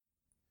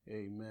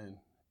Amen.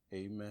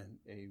 Amen.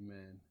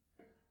 Amen.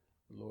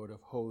 The Lord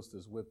of hosts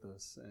is with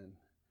us, and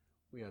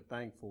we are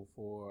thankful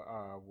for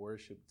our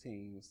worship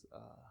teams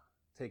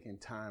taking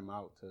time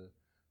out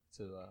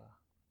to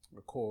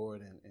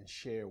record and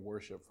share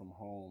worship from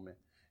home.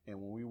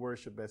 And when we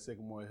worship at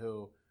Sycamore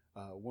Hill,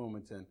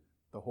 Wilmington,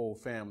 the whole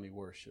family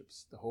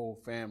worships. The whole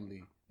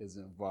family is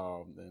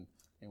involved, and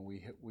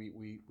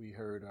we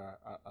heard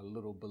our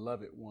little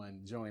beloved one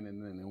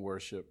joining in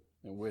worship,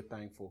 and we're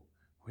thankful.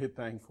 We're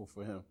thankful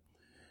for him.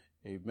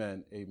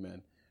 Amen.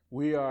 Amen.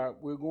 We're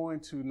going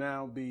to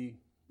now be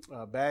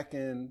back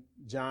in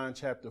John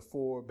chapter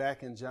 4.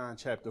 Back in John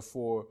chapter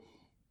 4,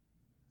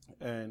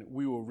 and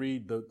we will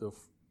read the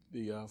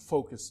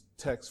focus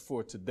text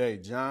for today.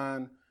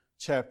 John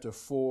chapter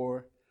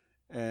 4,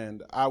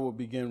 and I will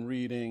begin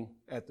reading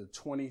at the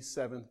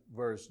 27th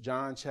verse.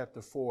 John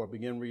chapter 4,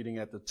 begin reading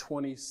at the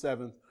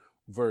 27th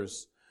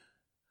verse.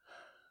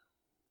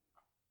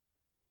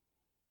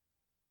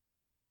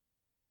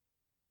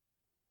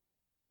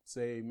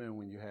 Say amen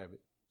when you have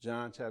it.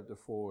 John chapter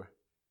 4,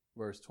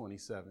 verse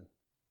 27.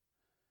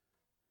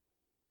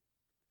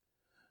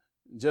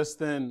 Just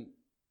then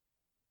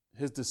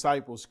his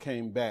disciples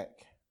came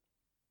back.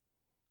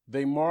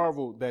 They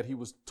marveled that he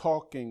was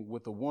talking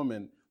with a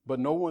woman, but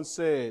no one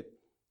said,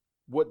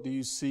 "What do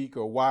you seek?"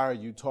 or "Why are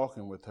you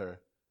talking with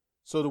her?"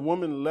 So the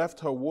woman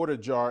left her water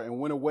jar and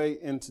went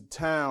away into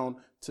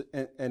town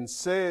and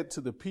said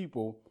to the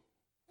people,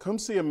 "Come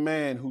see a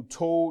man who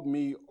told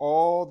me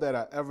all that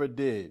I ever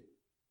did.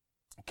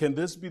 Can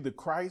this be the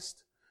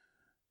Christ?"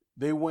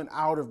 They went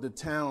out of the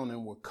town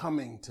and were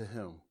coming to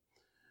him.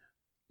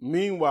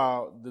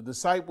 Meanwhile, the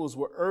disciples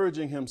were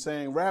urging him,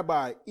 saying,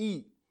 "Rabbi,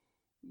 eat."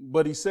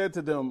 But he said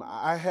to them,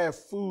 "I have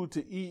food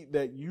to eat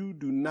that you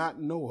do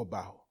not know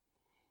about."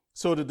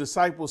 So the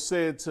disciples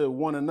said to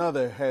one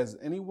another, "Has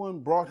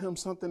anyone brought him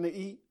something to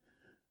eat?"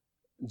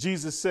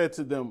 Jesus said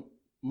to them,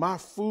 "My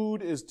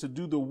food is to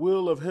do the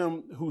will of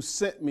him who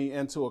sent me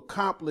and to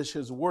accomplish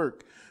his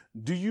work.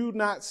 Do you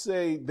not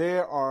say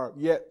there are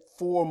yet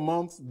 4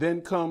 months,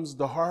 then comes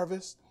the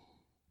harvest?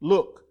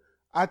 Look,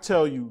 I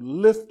tell you,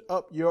 lift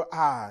up your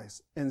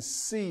eyes and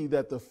see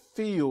that the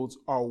fields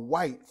are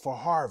white for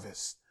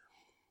harvest.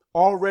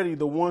 Already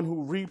the one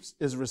who reaps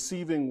is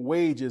receiving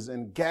wages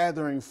and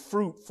gathering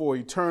fruit for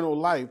eternal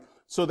life,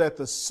 so that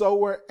the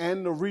sower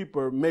and the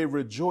reaper may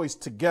rejoice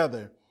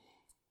together.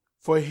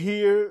 For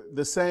here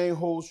the saying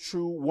holds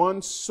true,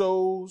 one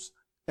sows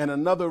and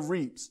another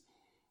reaps.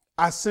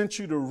 I sent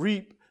you to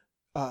reap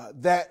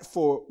that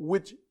for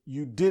which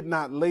you did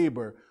not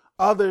labor.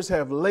 Others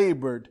have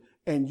labored,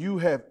 and you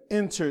have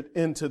entered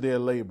into their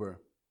labor."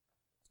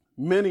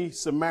 Many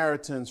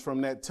Samaritans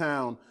from that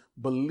town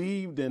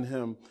believed in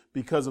him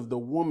because of the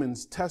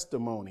woman's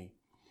testimony.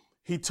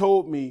 "He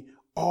told me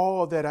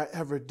all that I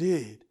ever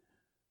did."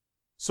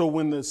 So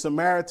when the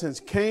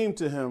Samaritans came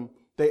to him,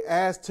 they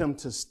asked him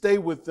to stay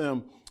with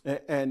them,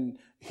 and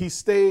he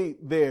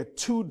stayed there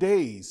 2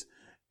 days.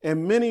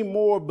 And many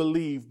more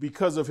believed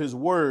because of his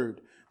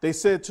word. They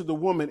said to the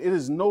woman, "It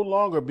is no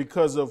longer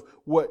because of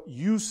what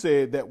you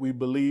said that we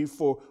believe,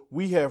 for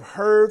we have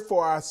heard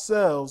for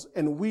ourselves,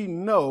 and we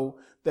know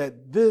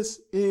that this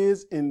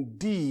is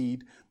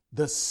indeed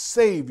the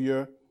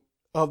Savior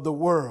of the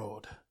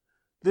world."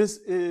 This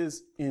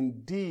is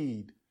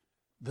indeed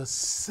the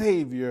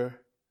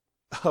Savior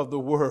of the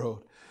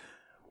world.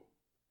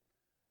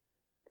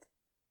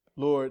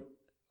 Lord,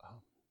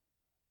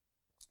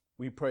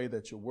 we pray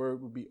that your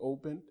word would be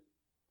opened,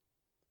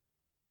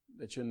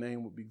 that your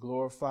name would be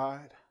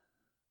glorified,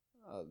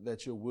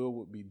 that your will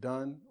would be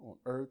done on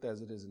earth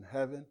as it is in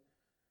heaven,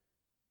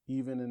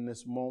 even in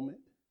this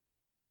moment,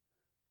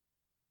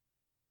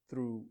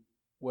 through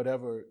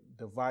whatever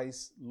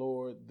device,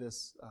 Lord,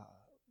 this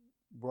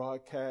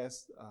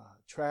broadcast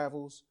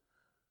travels.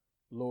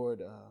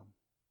 Lord,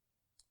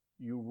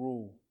 you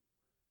rule,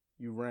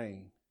 you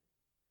reign,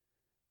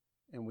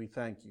 and we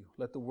thank you.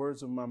 Let the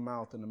words of my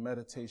mouth and the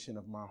meditation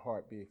of my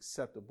heart be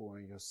acceptable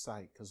in your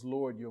sight, because,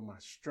 Lord, you're my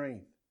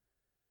strength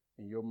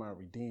and you're my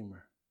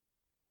Redeemer.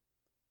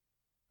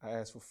 I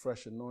ask for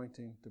fresh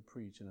anointing to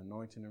preach and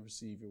anointing to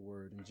receive your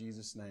word. In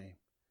Jesus' name,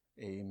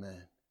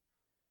 amen.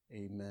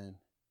 Amen.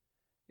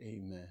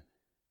 Amen.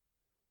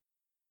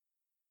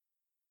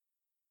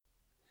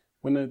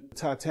 When the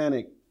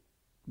Titanic,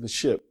 the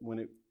ship, when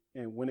it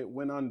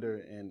went under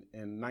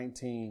in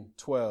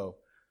 1912,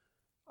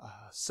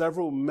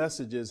 several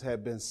messages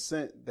had been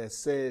sent that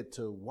said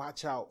to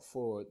watch out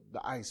for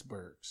the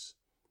icebergs.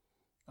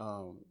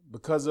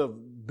 Because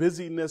of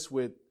busyness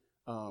with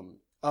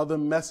other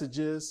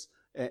messages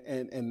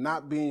and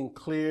not being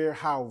clear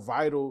how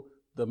vital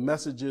the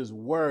messages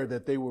were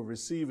that they were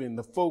receiving,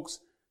 the folks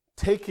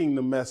taking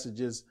the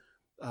messages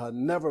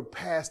never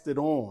passed it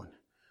on.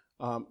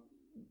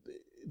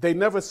 They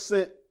never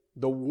sent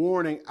the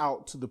warning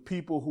out to the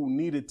people who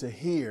needed to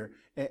hear.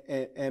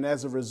 And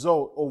as a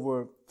result,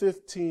 over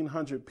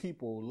 1,500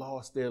 people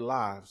lost their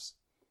lives.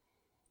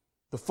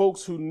 The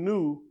folks who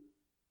knew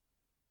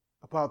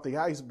about the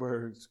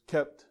icebergs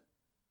kept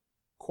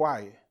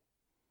quiet.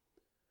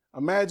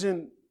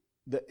 Imagine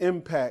the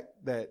impact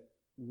that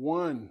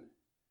one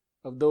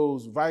of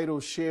those vital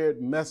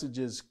shared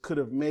messages could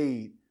have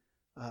made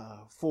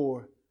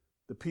for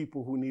the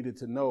people who needed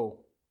to know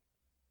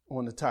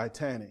on the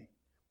Titanic.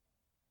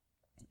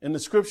 In the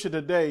scripture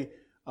today,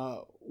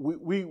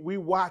 we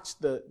watch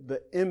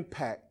the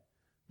impact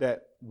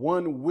that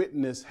one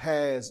witness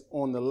has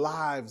on the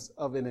lives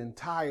of an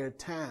entire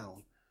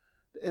town.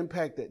 The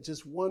impact that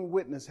just one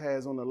witness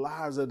has on the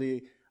lives of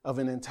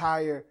an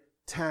entire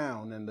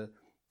town. And the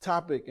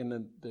topic and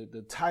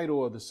the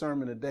title of the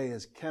sermon today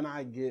is, Can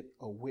I Get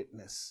a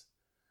Witness?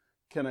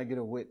 Can I get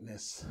a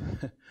witness?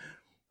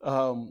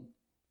 When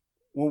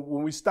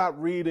we stopped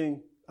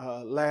reading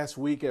last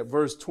week at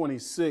verse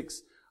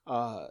 26,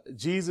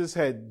 Jesus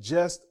had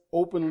just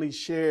openly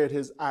shared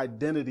his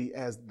identity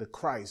as the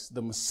Christ,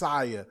 the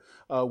Messiah,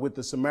 with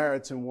the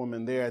Samaritan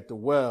woman there at the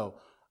well.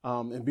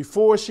 And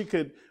before she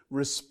could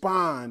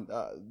respond,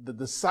 the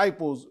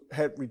disciples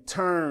had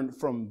returned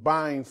from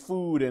buying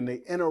food, and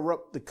they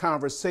interrupt the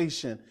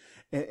conversation.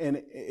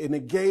 And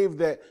it gave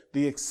the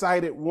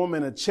excited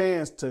woman a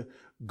chance to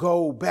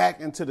go back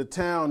into the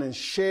town and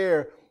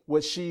share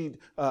what she'd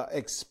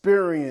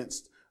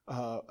experienced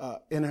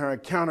in her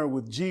encounter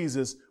with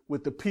Jesus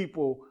with the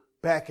people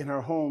back in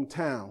her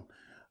hometown.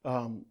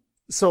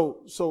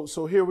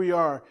 So here we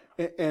are,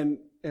 and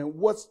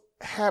what's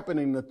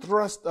happening, the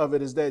thrust of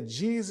it is that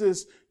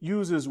Jesus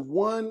uses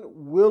one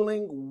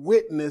willing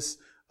witness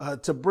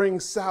to bring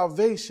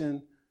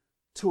salvation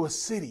to a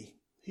city.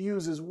 He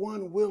uses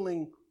one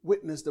willing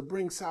witness to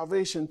bring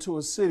salvation to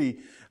a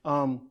city.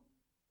 In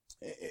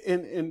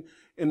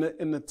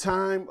the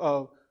time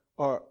of,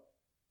 or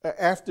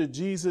after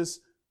Jesus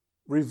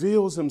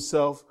reveals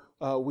himself,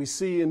 we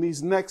see in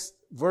these next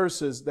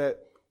verses that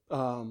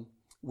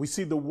we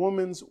see the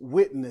woman's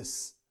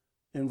witness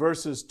in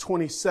verses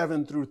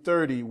 27 through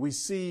 30. We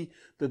see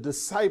the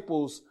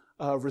disciples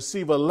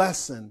receive a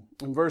lesson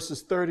in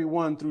verses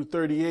 31 through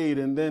 38.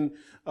 And then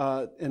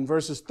in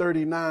verses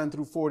 39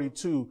 through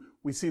 42,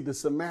 we see the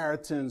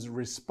Samaritan's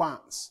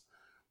response.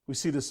 We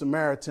see the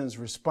Samaritan's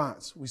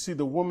response. We see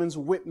the woman's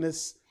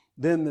witness,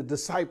 then the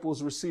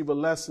disciples receive a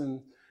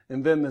lesson,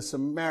 and then the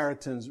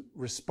Samaritans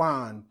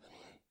respond,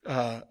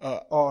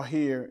 all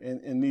here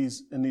in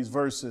these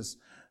verses.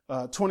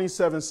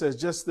 27 says,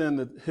 just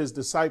then his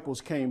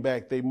disciples came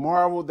back. They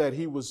marveled that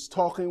he was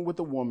talking with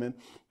a woman,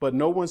 but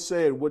no one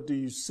said, what do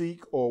you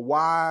seek, or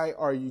why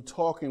are you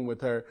talking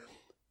with her?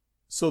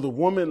 So the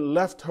woman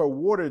left her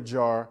water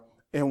jar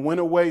and went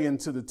away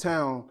into the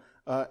town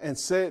and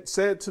said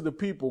to the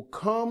people,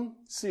 come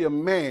see a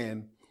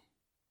man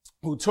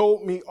who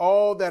told me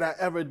all that I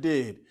ever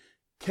did.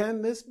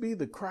 Can this be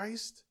the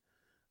Christ?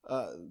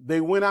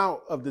 They went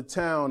out of the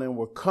town and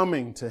were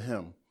coming to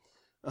him.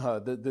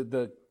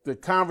 The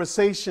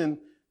conversation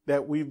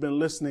that we've been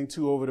listening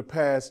to over the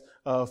past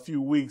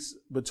few weeks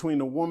between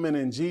the woman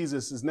and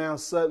Jesus is now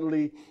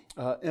suddenly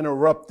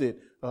interrupted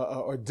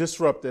or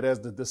disrupted as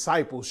the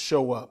disciples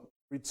show up.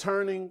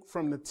 Returning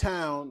from the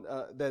town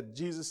that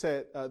Jesus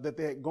had, that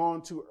they had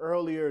gone to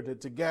earlier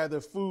to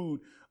gather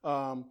food,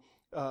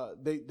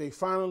 they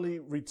finally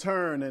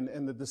return,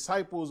 and the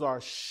disciples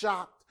are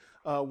shocked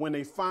when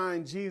they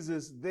find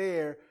Jesus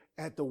there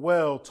at the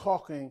well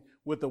talking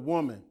with a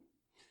woman.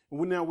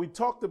 Now, we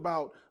talked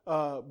about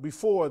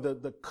before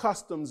the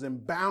customs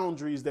and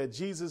boundaries that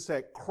Jesus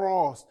had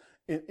crossed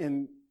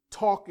in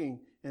talking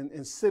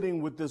and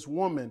sitting with this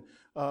woman.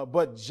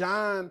 But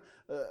John,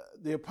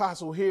 the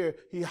apostle here,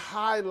 he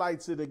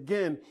highlights it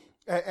again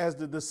as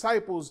the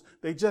disciples,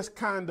 they just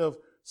kind of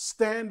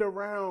stand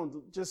around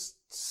just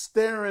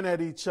staring at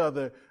each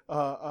other,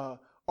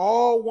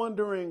 all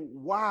wondering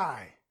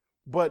why,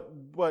 but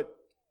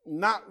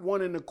not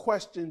wanting to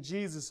question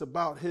Jesus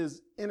about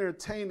his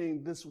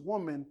entertaining this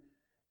woman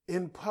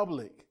in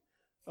public.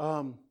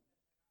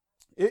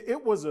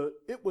 It was a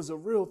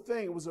real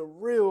thing. It was a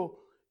real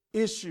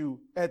issue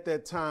at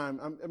that time.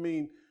 I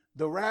mean,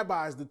 the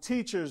rabbis, the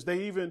teachers,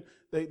 they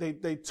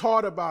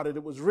taught about it.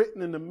 It was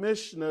written in the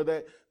Mishnah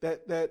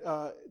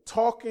that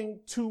talking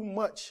too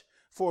much,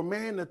 for a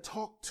man to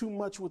talk too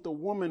much with a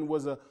woman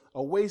was a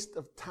waste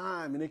of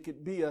time, and it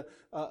could be a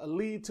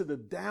lead to the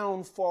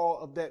downfall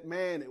of that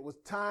man. It was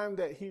time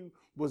that he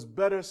was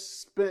better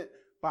spent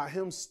by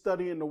him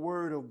studying the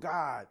Word of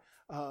God.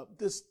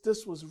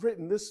 This was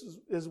written. This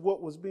is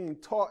what was being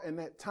taught in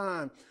that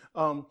time.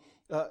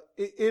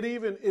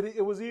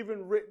 It was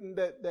even written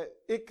that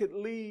it could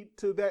lead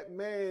to that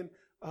man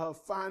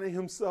finding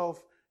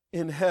himself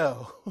in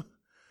hell.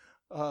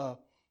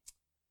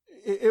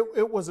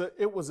 It was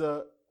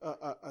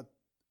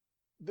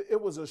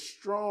a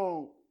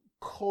strong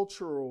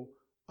cultural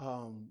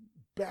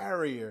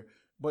barrier.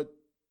 But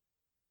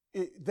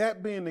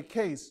that being the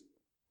case,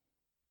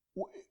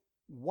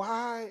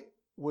 why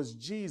was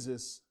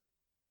Jesus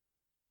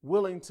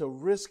willing to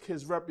risk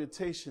his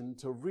reputation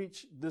to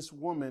reach this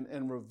woman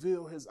and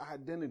reveal his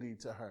identity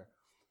to her?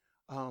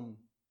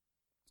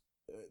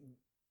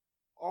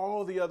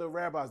 All the other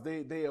rabbis,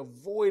 they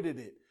avoided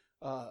it,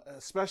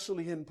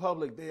 especially in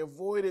public. They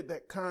avoided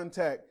that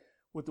contact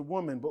with the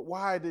woman. But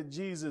why did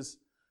Jesus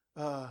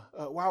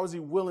Why was he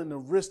willing to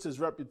risk his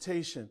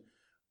reputation?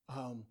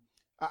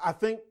 I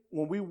think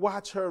when we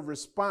watch her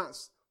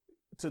response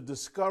to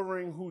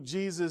discovering who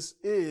Jesus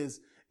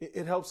is,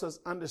 it helps us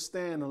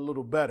understand a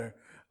little better.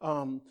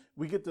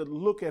 We get to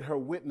look at her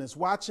witness.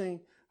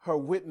 Watching her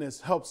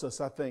witness helps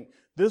us, I think.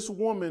 This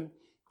woman,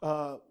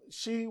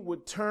 she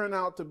would turn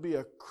out to be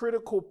a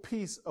critical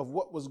piece of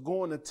what was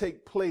going to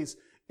take place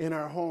in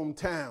her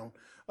hometown.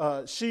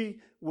 She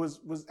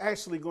was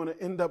actually going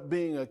to end up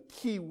being a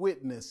key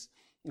witness,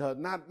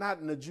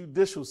 not in a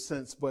judicial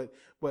sense, but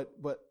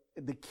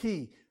the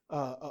key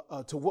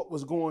to what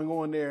was going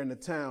on there in the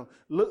town.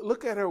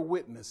 Look at her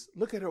witness.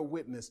 Look at her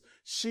witness.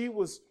 She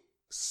was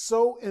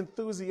so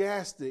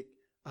enthusiastic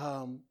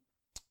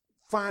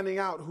finding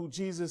out who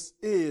Jesus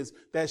is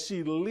that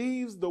she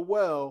leaves the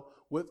well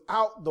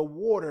without the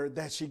water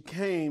that she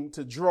came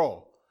to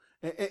draw.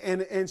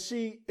 And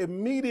she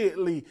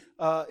immediately,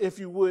 if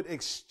you would,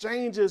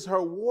 exchanges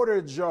her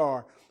water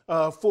jar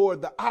for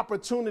the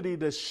opportunity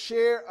to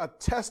share a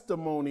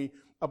testimony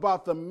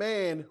about the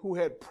man who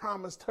had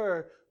promised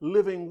her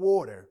living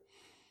water.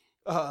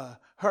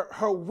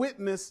 Her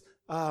witness,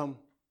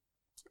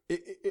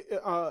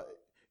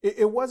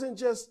 it wasn't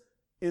just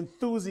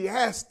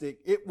enthusiastic,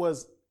 it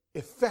was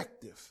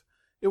effective.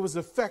 It was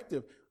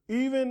effective.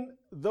 Even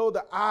though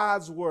the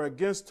odds were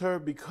against her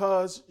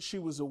because she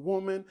was a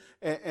woman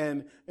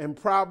and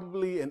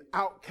probably an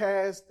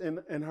outcast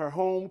in her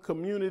home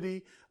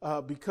community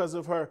because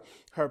of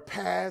her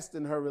past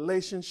and her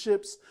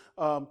relationships,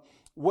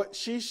 what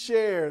she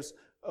shares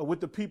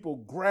with the people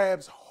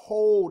grabs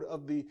hold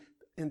of the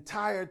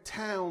entire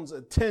town's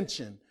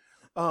attention.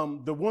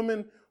 The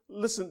woman,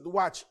 listen,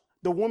 watch,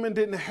 the woman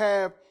didn't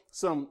have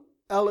some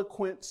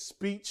eloquent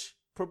speech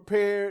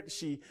prepared.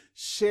 She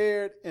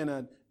shared in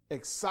an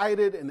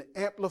excited and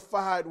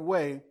amplified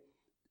way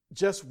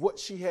just what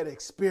she had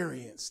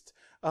experienced.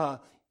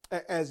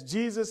 As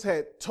Jesus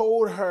had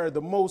told her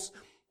the most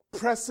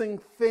pressing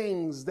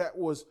things that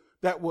were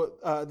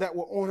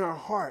on her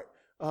heart,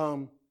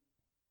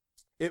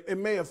 it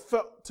may have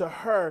felt to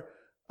her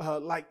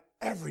like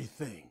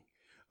everything,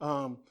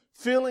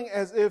 feeling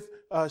as if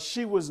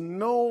she was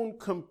known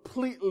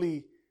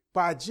completely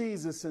by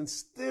Jesus and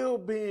still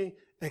being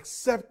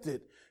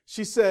accepted.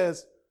 She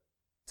says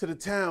to the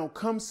town,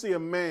 "Come see a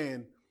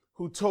man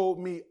who told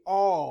me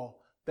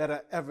all that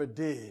I ever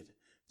did."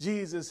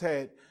 Jesus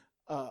had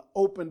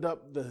opened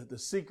up the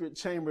secret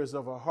chambers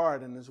of her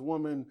heart, and this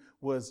woman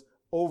was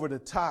over the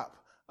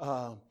top,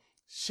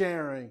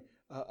 sharing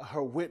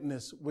her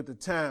witness with the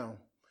town.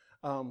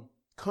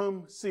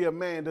 Come see a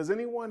man. Does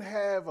anyone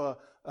have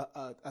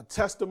a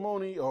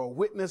testimony or a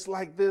witness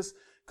like this?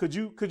 Could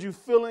you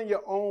fill in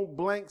your own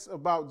blanks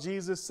about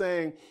Jesus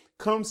saying,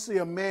 "Come see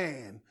a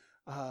man.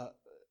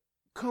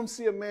 Come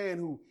see a man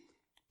who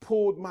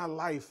pulled my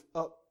life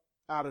up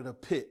out of the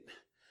pit"?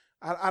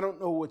 I don't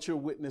know what your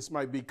witness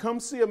might be. Come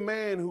see a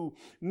man who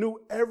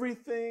knew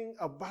everything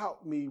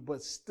about me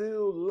but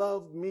still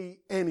loved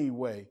me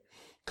anyway.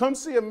 Come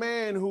see a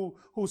man who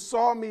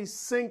saw me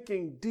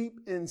sinking deep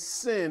in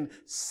sin,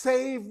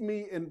 saved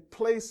me, and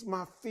placed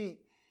my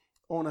feet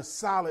on a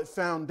solid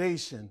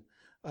foundation.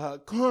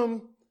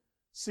 Come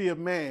see a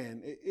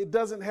man. It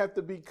doesn't have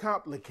to be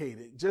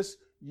complicated. Just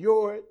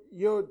your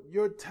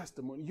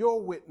testimony,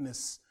 your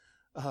witness.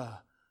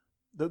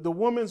 The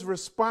woman's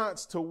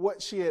response to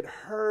what she had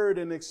heard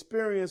and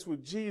experienced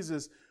with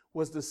Jesus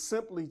was to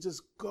simply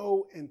just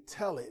go and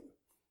tell it.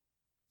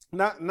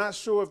 Not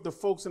sure if the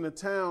folks in the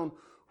town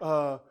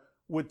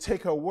would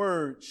take her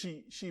word.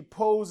 She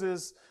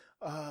poses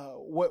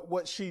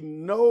what she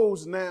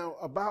knows now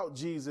about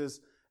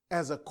Jesus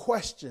as a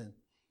question,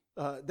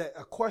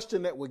 a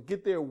question that would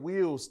get their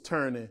wheels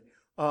turning.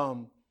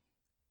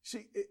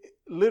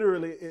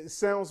 It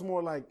sounds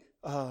more like,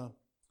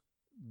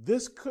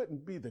 this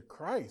couldn't be the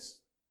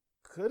Christ,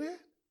 could it?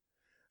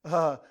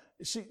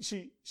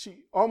 She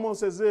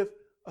almost as if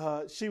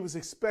she was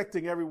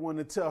expecting everyone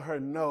to tell her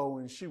no,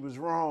 and she was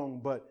wrong,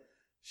 but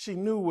she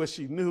knew what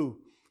she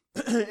knew.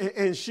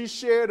 And she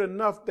shared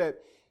enough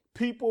that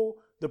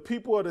the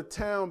people of the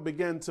town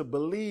began to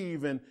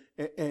believe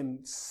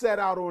and set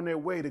out on their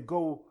way to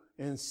go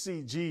and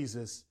see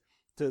Jesus,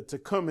 to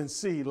come and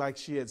see, like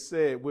she had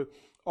said, with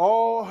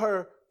all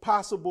her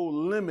possible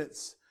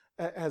limits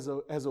as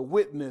a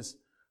witness.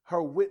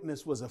 Her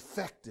witness was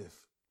effective.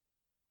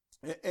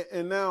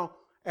 And now,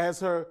 as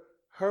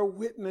her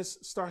witness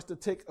starts to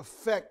take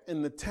effect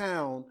in the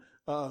town,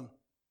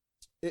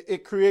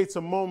 it creates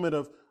a moment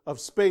of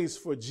space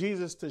for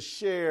Jesus to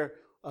share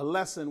a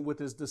lesson with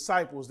his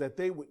disciples that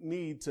they would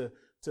need to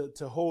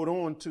hold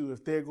on to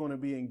if they're going to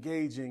be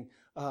engaging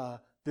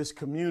this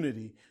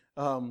community.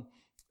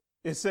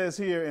 It says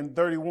here in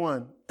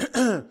 31,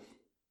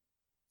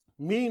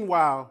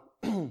 meanwhile,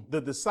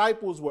 the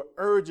disciples were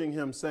urging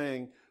him,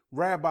 saying,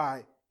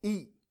 "Rabbi,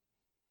 eat."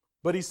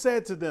 But he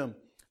said to them,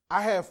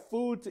 "I have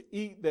food to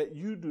eat that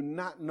you do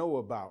not know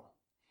about."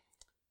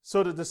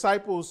 So the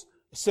disciples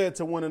said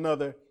to one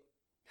another,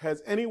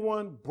 "Has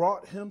anyone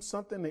brought him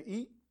something to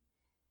eat?"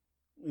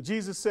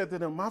 Jesus said to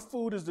them, my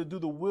food is to do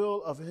the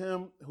will of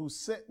him who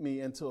sent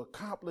me and to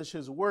accomplish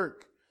his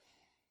work.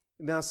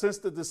 Now, since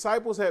the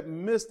disciples had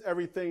missed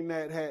everything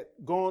that had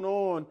gone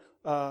on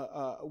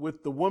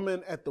with the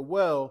woman at the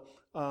well,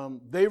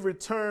 they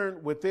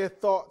returned with their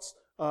thoughts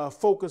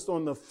focused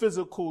on the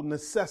physical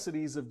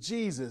necessities of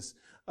Jesus.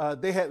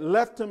 They had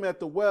left him at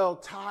the well,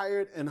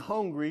 tired and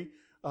hungry,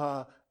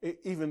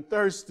 even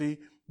thirsty,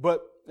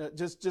 but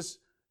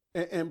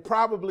and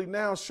probably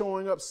now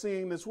showing up,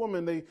 seeing this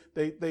woman,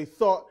 they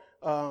thought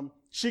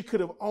she could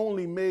have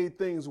only made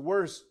things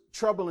worse,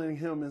 troubling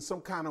him in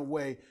some kind of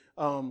way.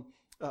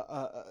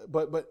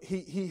 But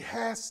he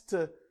has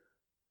to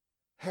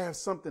have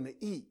something to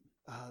eat.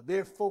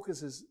 Their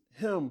focus is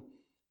him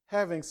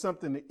having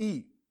something to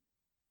eat.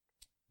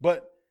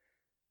 But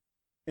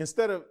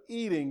instead of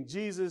eating,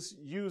 Jesus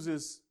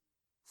uses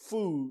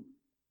food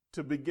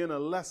to begin a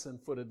lesson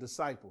for the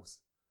disciples.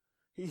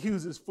 He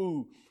uses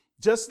food.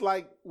 Just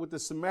like with the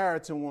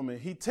Samaritan woman,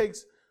 he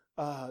takes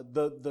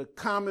the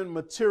common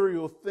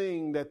material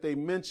thing that they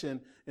mention,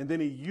 and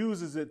then he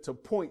uses it to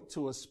point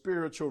to a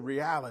spiritual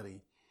reality.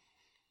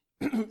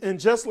 And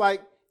just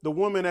like the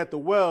woman at the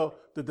well,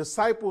 the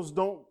disciples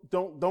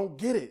don't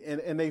get it,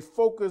 and they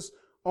focus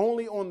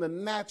only on the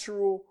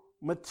natural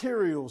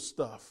material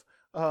stuff.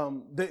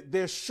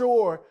 They're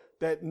sure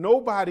that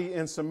nobody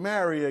in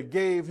Samaria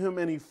gave him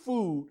any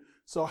food,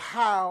 so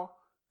how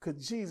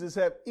could Jesus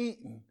have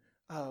eaten?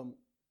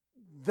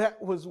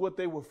 That was what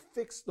they were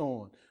fixed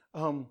on.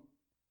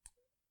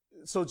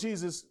 So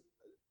Jesus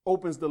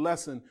opens the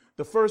lesson.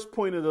 The first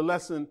point of the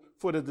lesson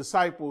for the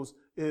disciples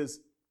is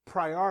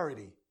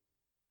priority.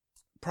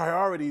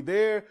 Priority.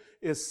 There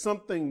is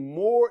something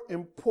more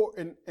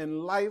important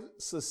and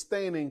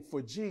life-sustaining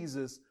for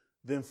Jesus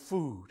than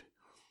food.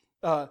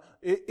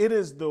 It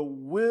is the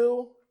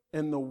will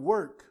and the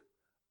work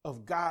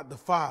of God the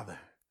Father.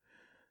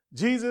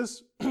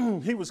 Jesus,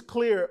 he was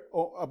clear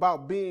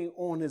about being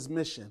on his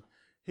mission.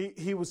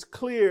 He was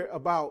clear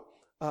about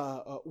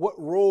what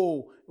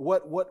role,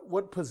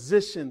 what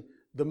position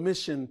the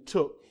mission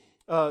took.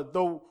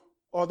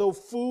 Although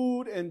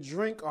food and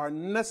drink are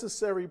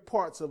necessary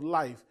parts of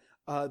life,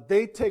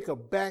 they take a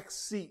back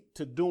seat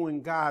to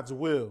doing God's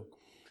will.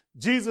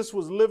 Jesus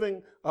was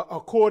living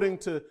according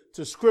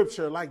to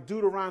Scripture, like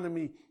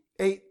Deuteronomy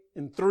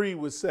 8:3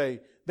 would say,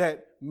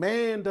 that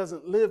man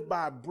doesn't live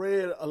by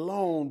bread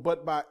alone,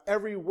 but by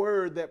every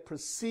word that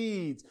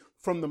proceeds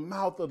from the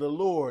mouth of the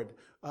Lord.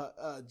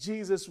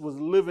 Jesus was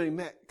living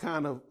that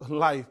kind of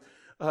life.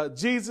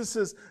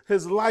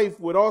 His life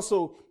would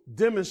also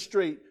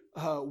demonstrate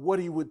what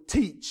he would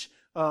teach.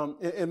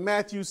 In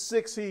Matthew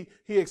 6, he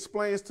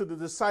explains to the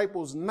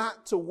disciples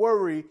not to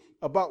worry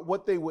about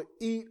what they would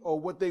eat or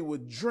what they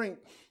would drink,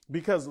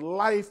 because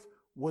life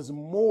was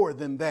more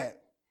than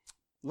that.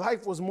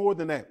 Life was more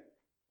than that.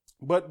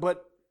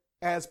 But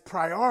as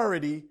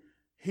priority,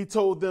 he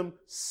told them,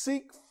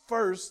 seek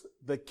first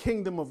the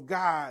kingdom of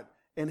God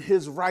and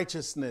his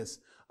righteousness.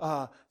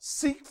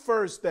 Seek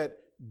first that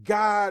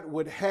God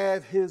would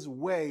have his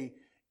way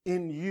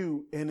in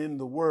you and in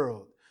the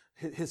world,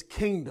 his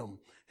kingdom.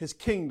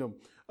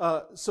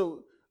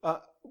 So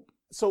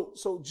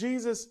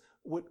Jesus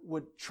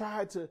would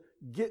try to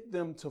get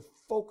them to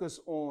focus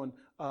on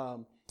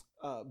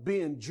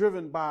being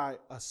driven by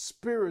a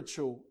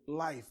spiritual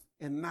life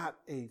and not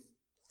a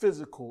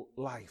physical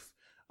life.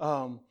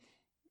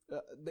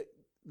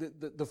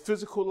 The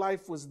physical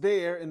life was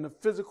there, and the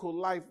physical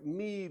life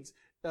needs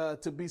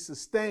to be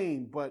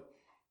sustained, but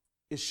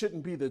it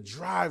shouldn't be the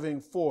driving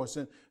force.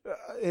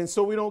 And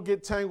so we don't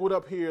get tangled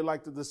up here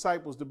like the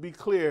disciples. To be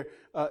clear,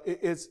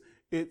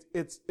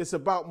 it's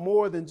about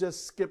more than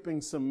just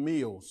skipping some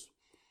meals.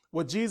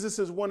 What Jesus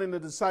is wanting the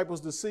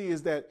disciples to see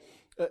is that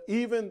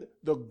even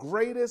the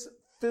greatest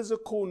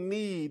physical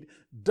need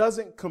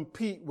doesn't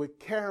compete with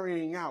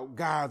carrying out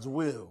God's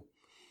will.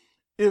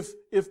 If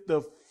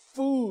the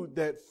food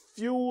that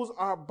fuels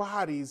our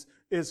bodies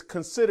is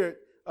considered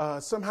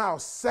somehow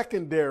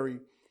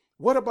secondary,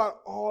 what about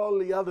all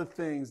the other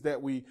things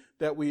that we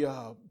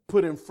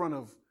put in front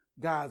of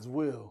God's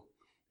will?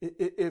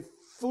 If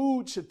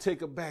food should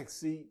take a back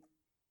seat,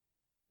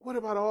 what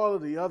about all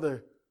of the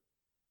other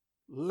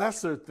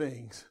lesser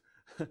things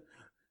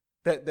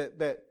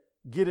that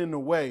get in the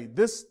way?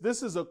 This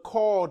is a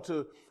call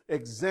to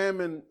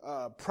examine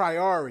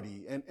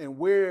priority and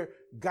where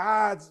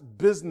God's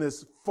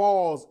business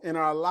falls in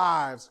our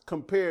lives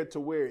compared to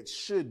where it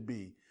should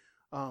be.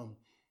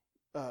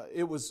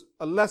 It was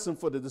a lesson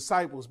for the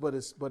disciples, but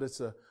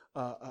it's a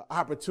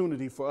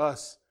opportunity for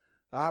us,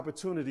 an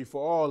opportunity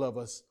for all of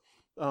us.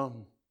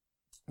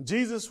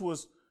 Jesus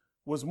was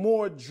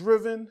more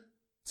driven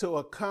to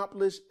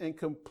accomplish and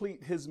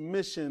complete his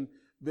mission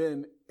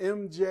than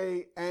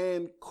MJ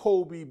and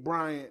Kobe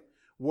Bryant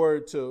were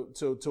to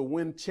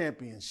win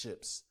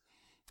championships.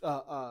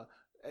 The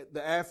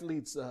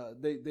athletes,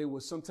 they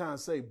would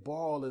sometimes say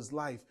ball is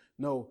life.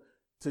 No,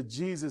 to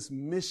Jesus,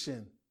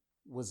 mission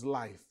was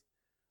life.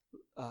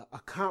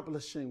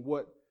 Accomplishing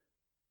what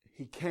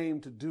he came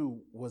to do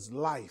was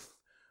life.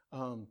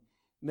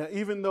 Now,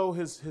 even though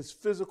his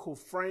physical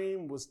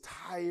frame was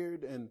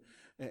tired and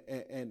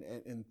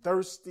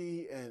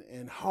thirsty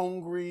and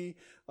hungry,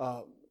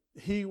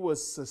 he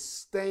was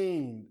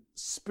sustained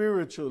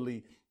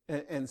spiritually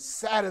and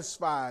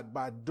satisfied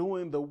by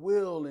doing the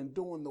will and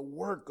doing the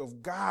work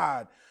of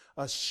God,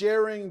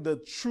 sharing the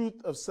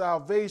truth of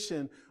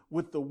salvation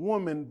with the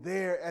woman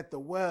there at the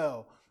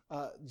well.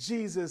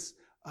 Jesus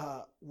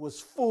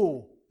was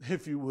full,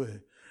 if you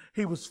would.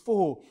 He was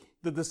full.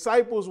 The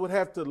disciples would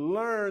have to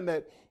learn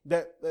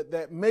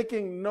that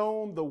making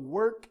known the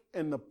work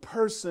and the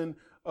person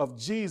of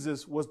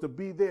Jesus was to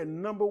be their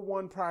number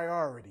one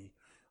priority.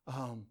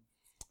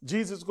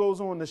 Jesus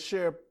goes on to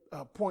share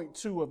point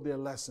 2 of their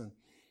lesson.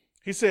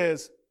 He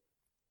says,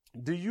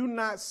 "Do you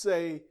not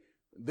say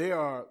there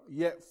are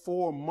yet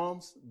 4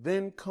 months,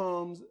 then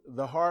comes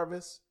the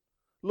harvest?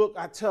 Look,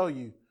 I tell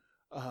you,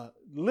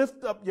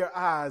 lift up your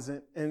eyes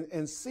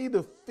and see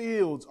the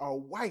fields are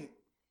white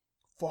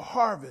for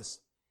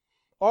harvest.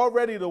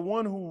 Already the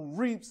one who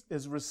reaps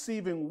is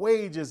receiving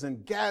wages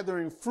and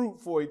gathering fruit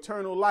for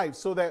eternal life,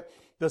 so that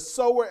the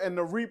sower and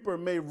the reaper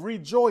may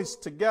rejoice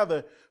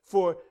together.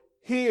 For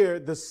here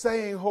the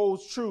saying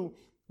holds true,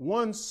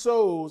 one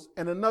sows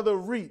and another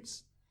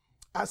reaps.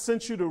 I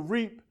sent you to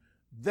reap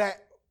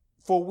that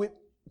for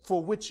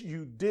which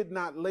you did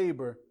not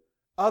labor.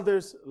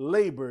 Others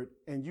labored,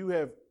 and you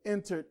have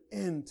entered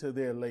into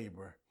their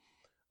labor."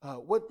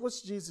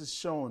 What's Jesus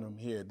showing them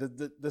here?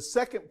 The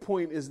second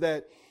point is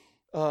that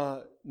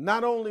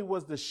not only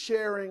was the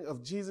sharing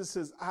of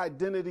Jesus's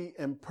identity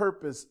and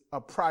purpose a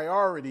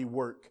priority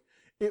work,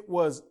 it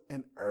was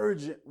an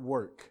urgent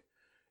work.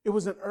 It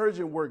was an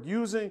urgent work.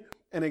 Using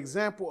an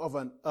example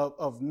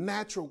of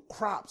natural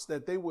crops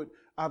that they would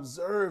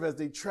observe as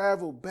they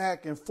traveled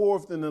back and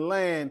forth in the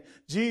land,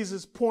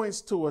 Jesus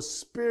points to a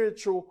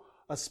spiritual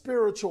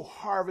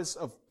harvest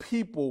of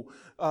people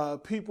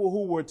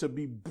who were to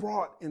be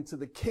brought into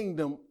the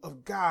kingdom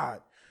of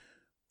God.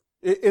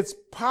 It's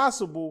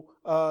possible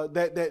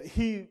that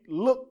he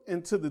looked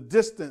into the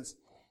distance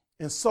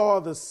and saw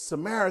the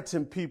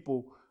Samaritan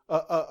people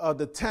of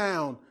the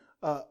town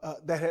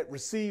that had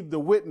received the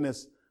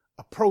witness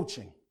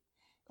approaching.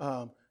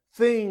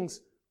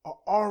 Things are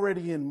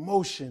already in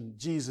motion,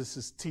 Jesus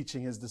is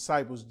teaching his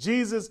disciples.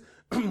 Jesus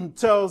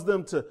tells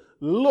them to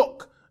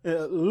look,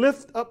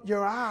 lift up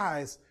your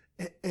eyes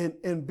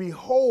and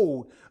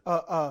behold.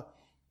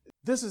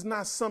 This is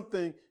not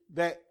something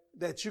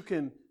that you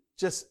can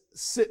just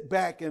sit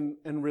back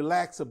and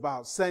relax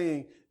about,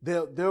 saying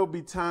there'll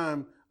be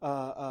time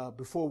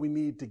before we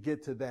need to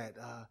get to that.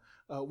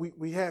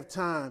 We have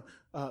time.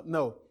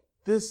 No,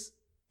 this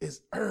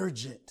is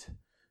urgent.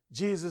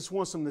 Jesus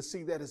wants them to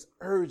see that it's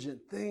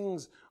urgent.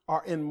 Things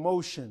are in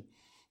motion.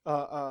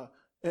 And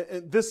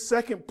this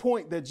second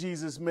point that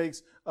Jesus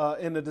makes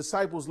in the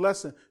disciples'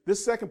 lesson,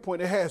 this second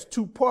point, it has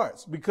 2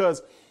 parts,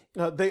 because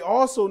they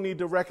also need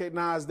to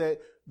recognize that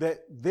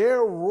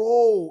their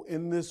role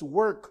in this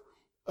work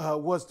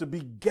was to be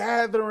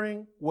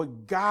gathering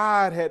what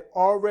God had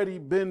already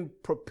been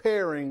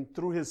preparing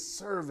through his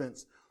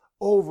servants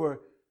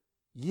over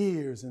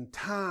years and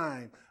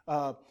time,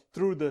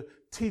 through the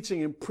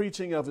teaching and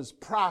preaching of his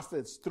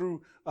prophets,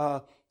 through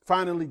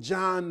finally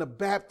John the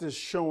Baptist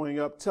showing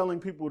up,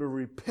 telling people to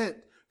repent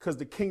because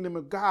the kingdom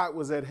of God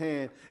was at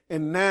hand.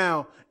 And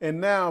now,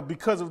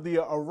 because of the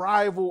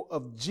arrival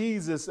of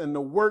Jesus and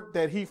the work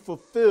that he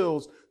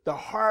fulfills, the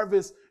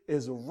harvest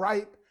is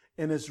ripe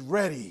and it's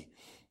ready.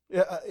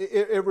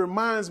 It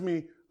reminds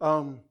me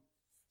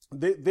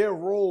their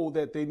role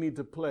that they need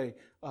to play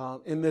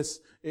in this.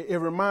 It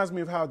reminds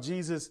me of how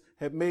Jesus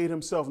had made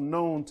himself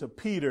known to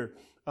Peter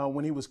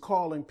when he was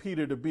calling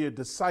Peter to be a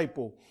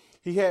disciple.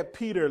 He had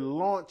Peter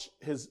launch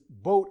his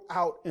boat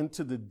out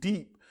into the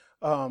deep.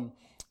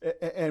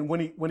 And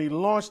when he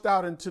launched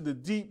out into the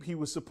deep, he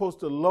was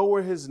supposed to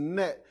lower his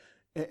net.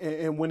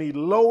 And when he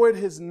lowered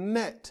his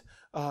net,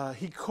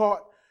 he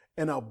caught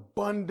an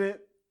abundant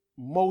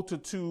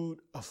multitude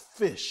of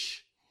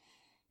fish.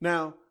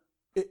 Now,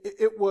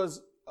 it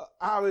was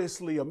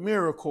obviously a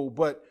miracle,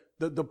 but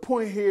the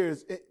point here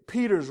is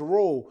Peter's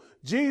role.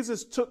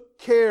 Jesus took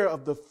care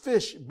of the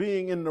fish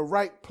being in the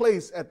right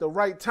place at the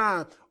right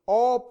time.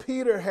 All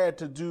Peter had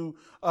to do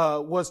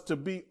was to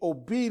be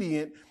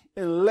obedient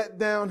and let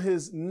down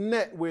his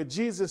net where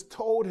Jesus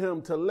told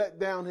him to let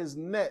down his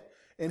net,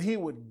 and he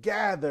would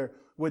gather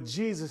what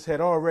Jesus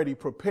had already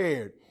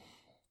prepared.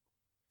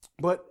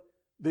 But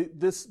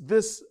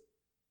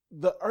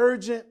the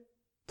urgent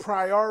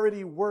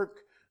priority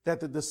work that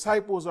the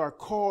disciples are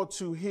called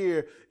to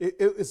here,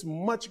 it's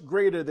much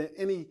greater than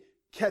any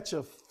catch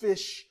of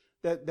fish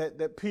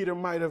that Peter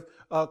might have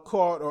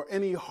caught, or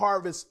any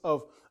harvest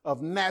of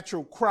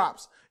natural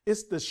crops.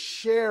 It's the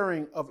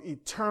sharing of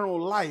eternal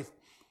life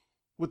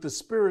with the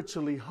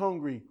spiritually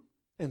hungry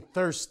and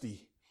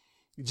thirsty.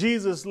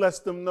 Jesus lets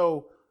them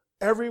know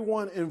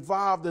everyone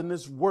involved in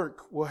this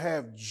work will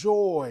have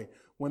joy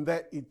when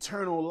that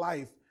eternal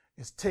life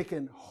is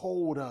taken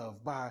hold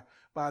of by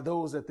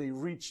those that they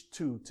reach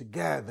to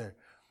gather.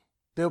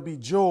 There'll be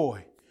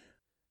joy.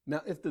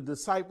 Now, if the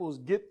disciples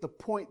get the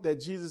point that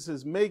Jesus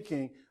is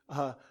making,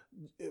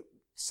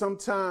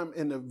 sometime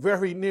in the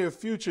very near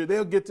future,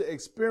 they'll get to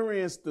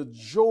experience the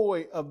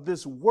joy of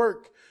this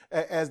work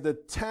as the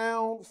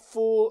town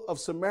full of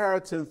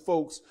Samaritan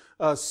folks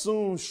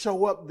soon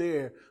show up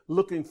there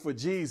looking for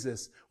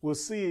Jesus. We'll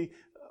see.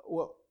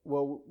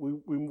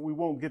 We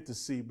won't get to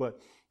see,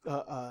 but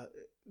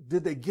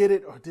did they get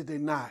it or did they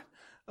not?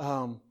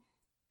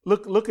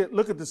 Look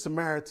at the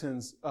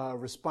Samaritans'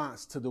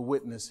 response to the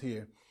witness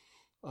here.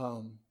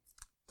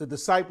 The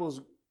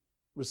disciples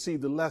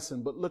received the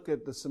lesson, but look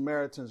at the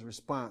Samaritans'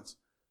 response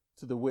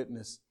to the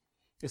witness.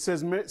 It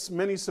says,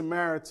 many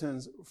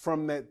Samaritans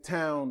from that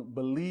town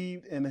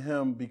believed in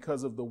him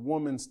because of the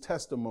woman's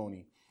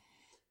testimony.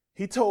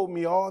 He told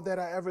me all that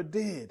I ever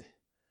did.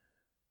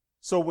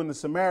 So when the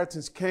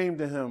Samaritans came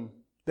to him,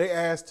 they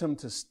asked him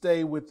to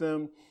stay with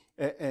them,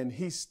 and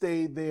he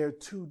stayed there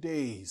 2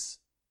 days.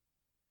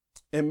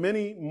 And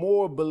many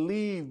more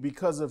believed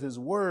because of his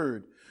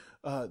word.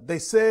 They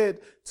said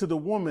to the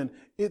woman,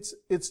 it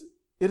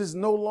is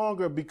no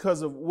longer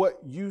because of what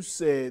you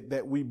said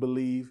that we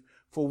believe,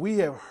 for we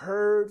have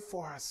heard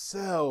for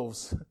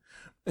ourselves,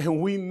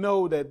 and we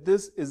know that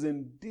this is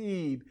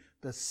indeed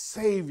the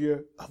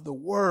Savior of the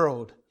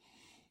world.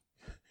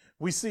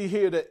 We see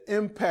here the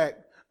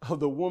impact of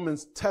the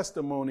woman's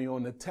testimony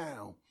on the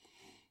town.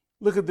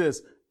 Look at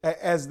this.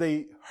 As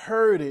they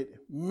heard it,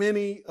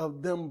 many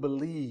of them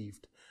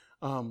believed.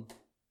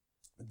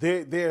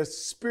 Their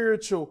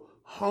spiritual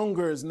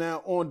hunger is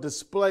now on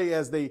display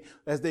as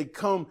they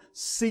come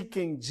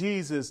seeking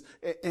Jesus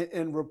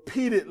and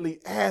repeatedly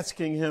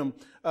asking him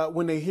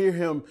when they hear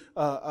him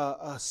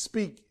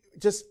speak,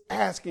 just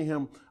asking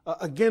him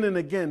again and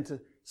again to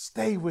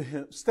stay with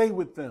him, stay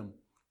with them,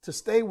 to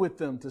stay with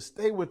them, to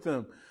stay with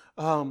them.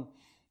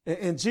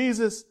 And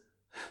Jesus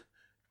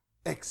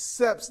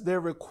accepts their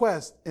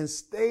request and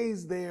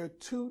stays there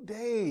 2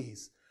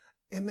 days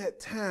in that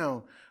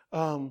town.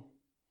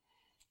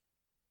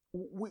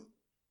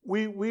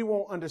 We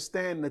won't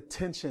understand the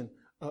tension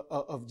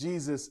of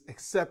Jesus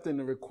accepting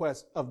the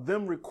request, of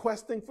them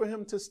requesting for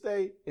him to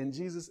stay, and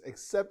Jesus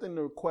accepting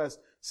the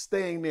request,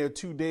 staying there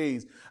 2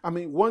 days. I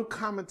mean, one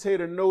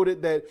commentator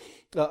noted that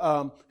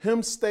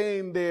him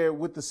staying there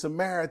with the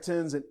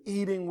Samaritans and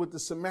eating with the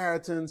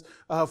Samaritans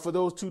for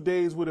those 2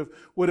 days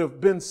would have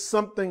been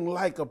something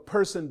like a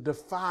person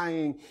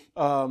defying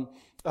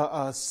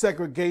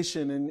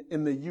segregation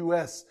in the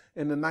U.S.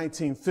 in the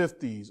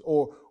 1950s,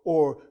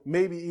 or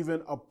maybe even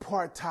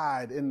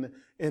apartheid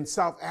in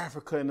South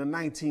Africa in the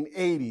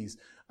 1980s.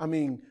 I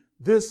mean,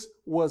 this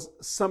was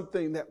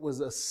something that was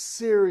a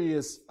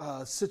serious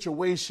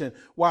situation.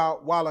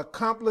 While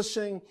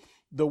accomplishing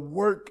the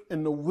work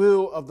and the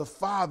will of the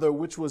Father,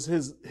 which was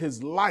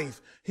his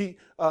life,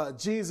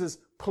 Jesus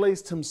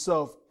placed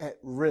himself at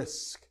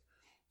risk.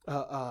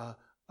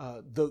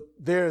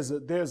 There's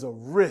a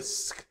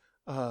risk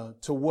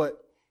to what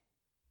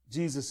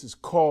Jesus is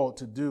called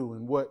to do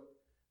and what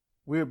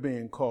we're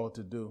being called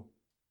to do.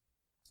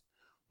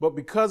 But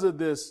because of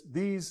this,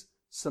 these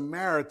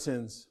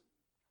Samaritans,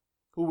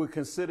 who were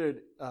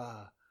considered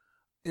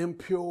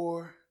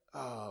impure,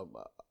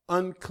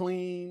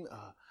 unclean,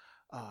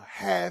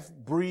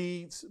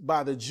 half-breeds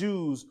by the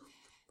Jews,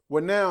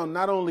 were now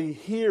not only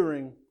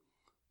hearing,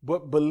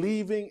 but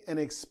believing and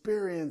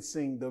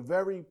experiencing the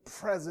very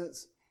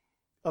presence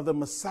of the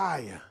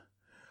Messiah.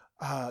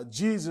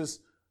 Jesus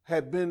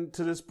had been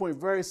to this point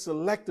very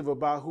selective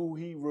about who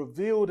he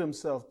revealed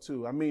himself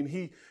to. I mean,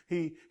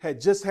 he had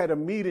just had a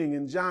meeting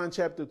in John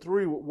chapter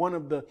 3 with one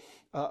of the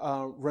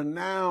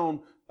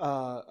renowned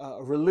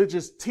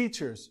religious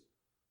teachers,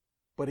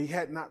 but he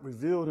had not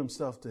revealed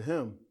himself to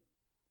him.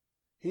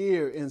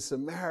 Here in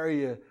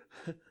Samaria,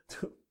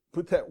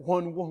 with that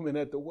one woman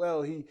at the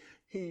well,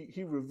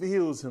 he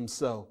reveals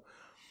himself.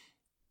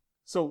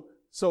 So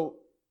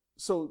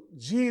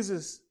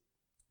Jesus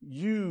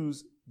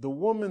used the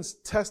woman's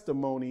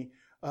testimony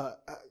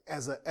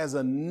as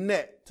a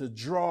net to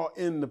draw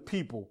in the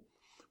people.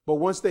 But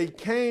once they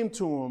came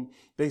to him,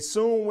 they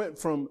soon went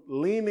from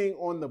leaning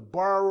on the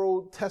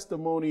borrowed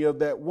testimony of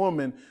that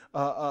woman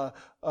to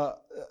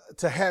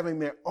having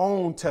their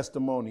own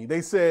testimony.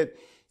 They said,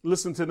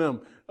 listen to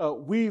them,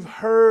 we've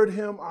heard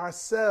him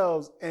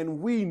ourselves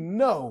and we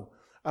know,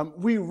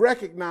 we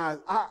recognize,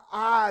 our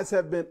eyes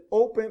have been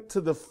opened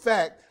to the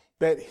fact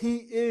that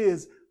he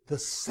is the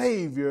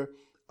Savior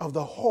of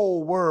the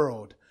whole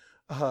world.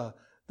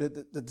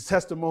 The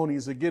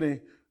testimonies are getting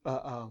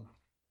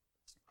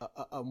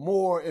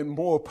more and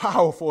more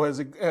powerful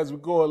as we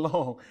go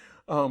along.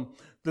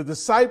 The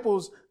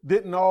disciples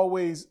didn't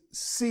always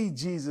see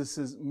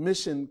Jesus's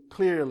mission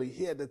clearly.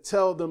 He had to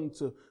tell them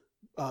to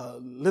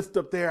lift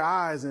up their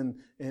eyes and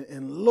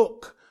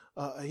look.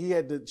 He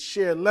had to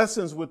share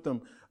lessons with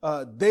them.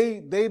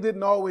 They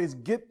didn't always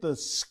get the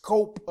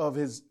scope of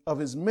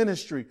his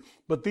ministry,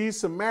 but these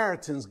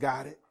Samaritans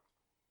got it.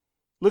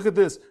 Look at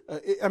this.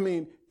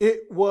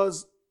 It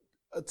was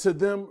to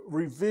them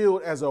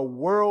revealed as a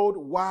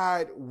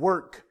worldwide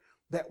work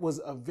that was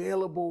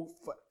available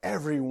for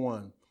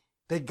everyone.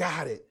 They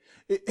got it.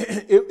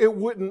 It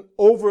wouldn't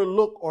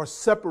overlook or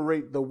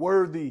separate the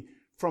worthy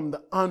from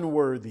the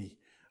unworthy.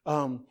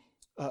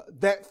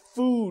 That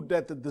food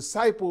that the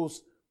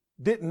disciples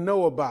didn't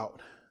know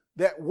about,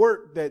 that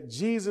work that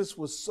Jesus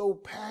was so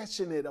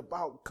passionate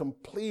about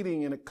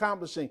completing and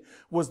accomplishing,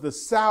 was the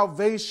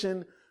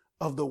salvation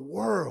of the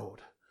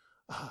world.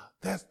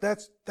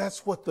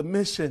 That's what the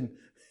mission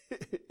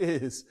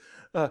is.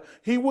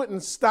 He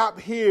wouldn't stop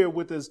here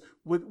with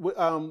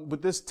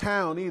this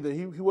town either.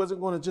 He wasn't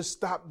going to just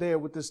stop there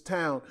with this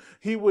town.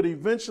 He would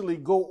eventually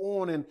go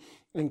on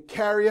and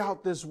carry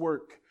out this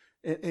work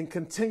and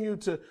continue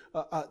to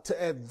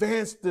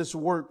advance this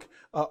work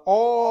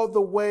all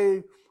the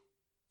way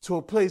to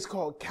a place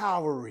called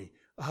Calvary,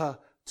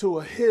 to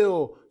a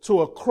hill,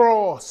 to a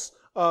cross,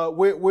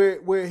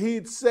 where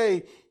he'd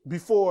say,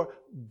 before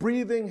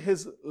breathing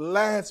his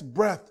last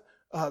breath,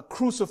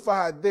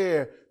 crucified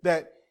there,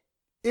 that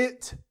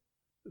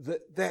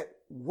that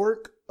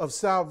work of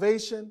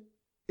salvation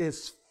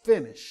is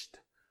finished.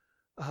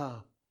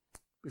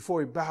 Before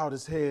he bowed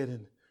his head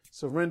and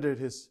surrendered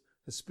his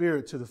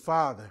spirit to the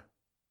Father,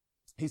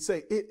 he'd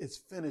say, "It is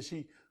finished."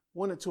 He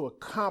wanted to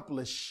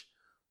accomplish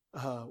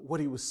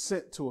what he was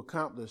sent to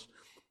accomplish.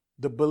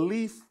 The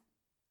belief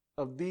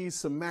of these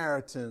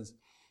Samaritans,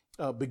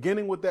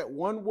 beginning with that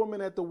one woman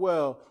at the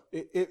well,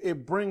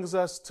 it brings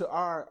us to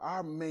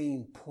our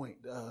main point.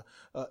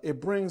 It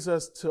brings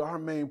us to our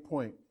main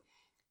point.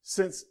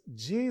 Since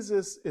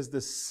Jesus is the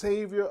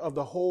Savior of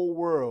the whole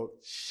world,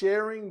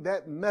 sharing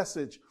that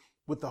message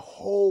with the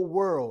whole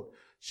world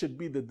should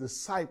be the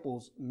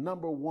disciples'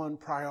 number one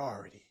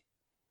priority.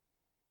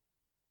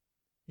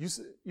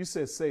 You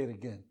said, say it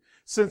again.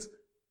 Since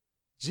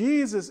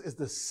Jesus is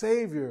the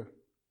Savior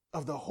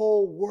of the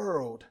whole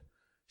world,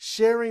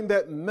 sharing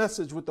that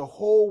message with the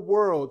whole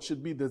world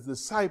should be the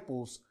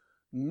disciples'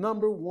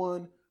 number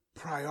one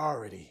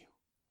priority.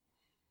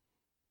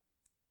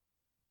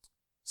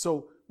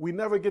 So we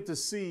never get to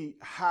see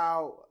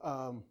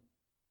how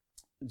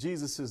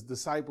Jesus'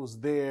 disciples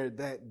there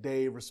that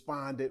day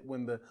responded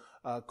when the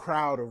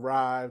crowd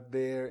arrived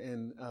there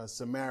in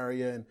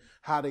Samaria, and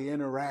how they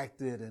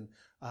interacted and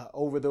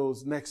over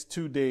those next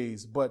 2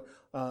 days. But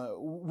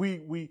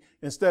we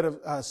instead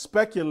of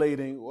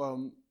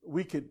speculating,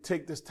 we could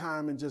take this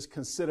time and just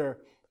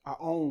consider our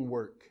own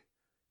work.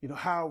 You know,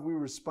 how we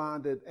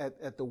responded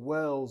at the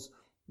wells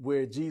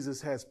where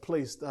Jesus has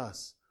placed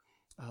us.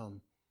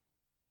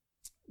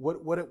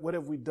 What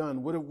have we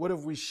done? What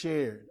have we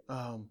shared?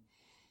 And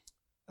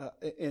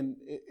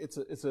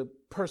it's a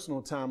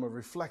personal time of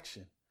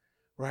reflection,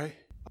 right?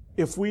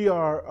 If we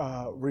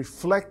are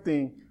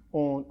reflecting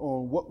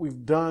on what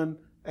we've done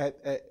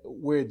at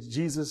where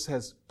Jesus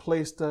has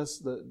placed us,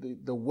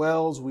 the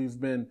wells we've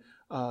been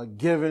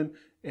given,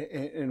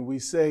 and we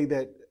say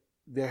that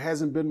there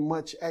hasn't been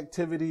much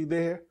activity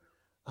there,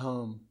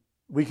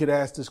 we could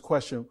ask this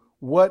question: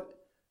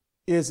 what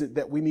is it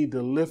that we need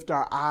to lift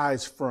our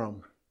eyes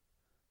from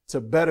to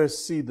better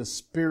see the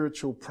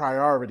spiritual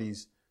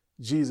priorities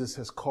Jesus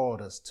has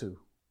called us to?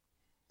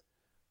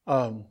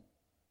 And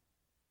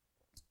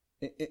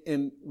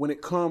when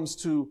it comes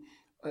to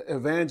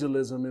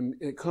evangelism,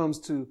 and it comes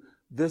to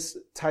this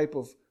type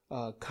of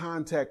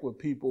contact with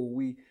people,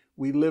 we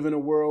live in a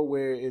world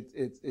where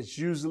it's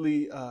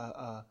usually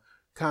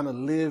kind of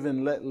live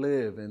and let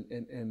live,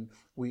 and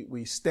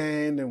we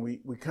stand and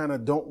we kind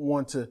of don't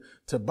want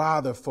to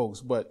bother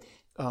folks. But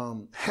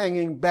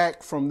hanging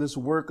back from this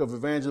work of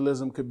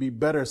evangelism could be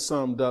better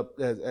summed up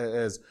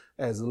as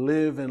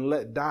live and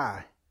let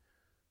die.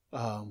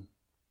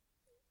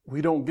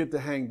 We don't get to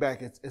hang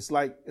back. It's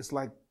like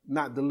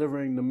not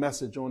delivering the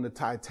message on the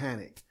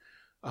Titanic.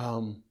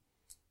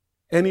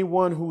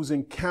 Anyone who's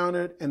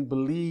encountered and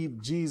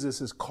believed Jesus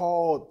is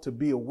called to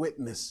be a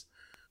witness.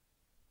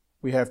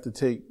 We have to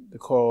take the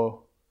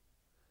call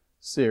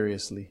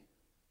seriously.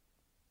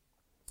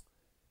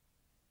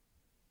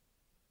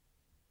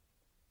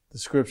 The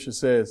scripture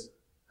says,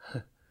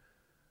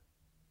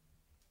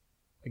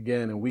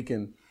 again, and we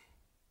can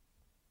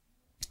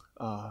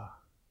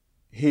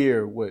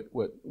hear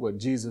what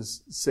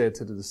Jesus said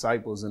to the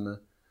disciples in the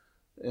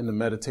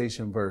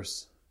meditation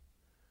verse.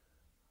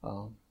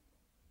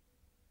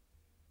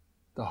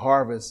 The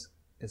harvest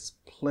is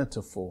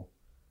plentiful,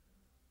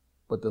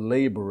 but the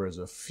laborers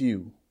are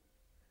few.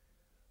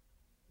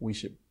 We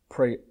should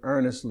pray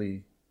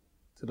earnestly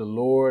to the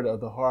Lord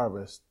of the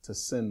harvest to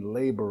send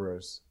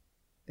laborers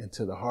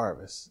into the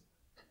harvest,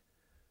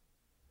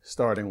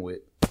 starting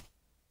with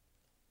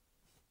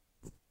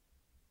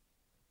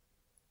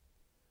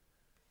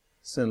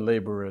send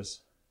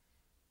laborers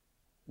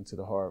into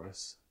the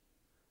harvest.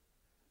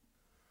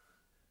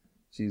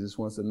 Jesus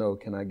wants to know,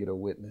 can I get a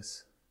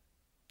witness?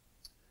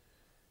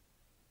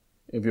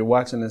 If you're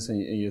watching this and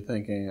you're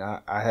thinking,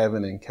 I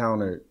haven't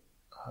encountered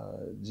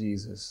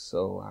Jesus,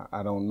 so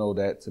I don't know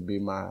that to be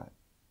my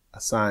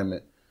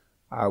assignment,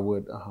 I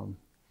would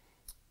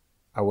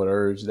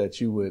urge that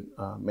you would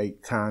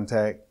make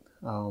contact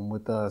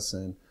with us,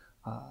 and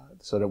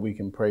so that we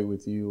can pray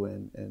with you,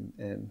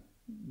 and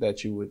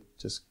that you would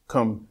just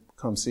come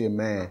see a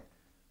man.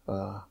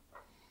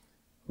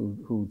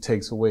 who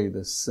takes away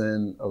the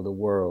sin of the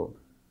world,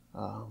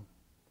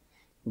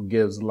 who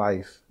gives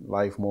life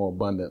more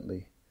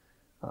abundantly.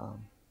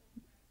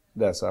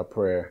 That's our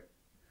prayer.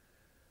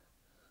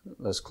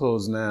 Let's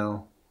close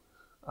now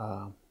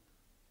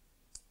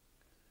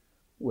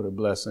with a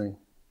blessing.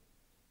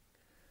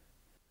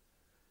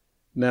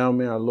 Now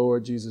may our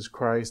Lord Jesus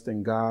Christ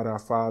and God our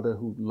Father,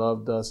 who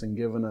loved us and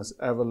given us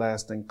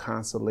everlasting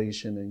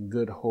consolation and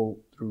good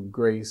hope through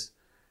grace,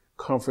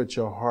 comfort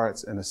your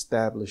hearts and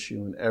establish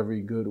you in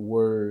every good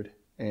word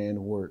and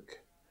work.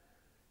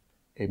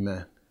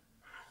 Amen.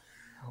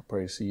 I'll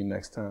pray to see you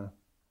next time.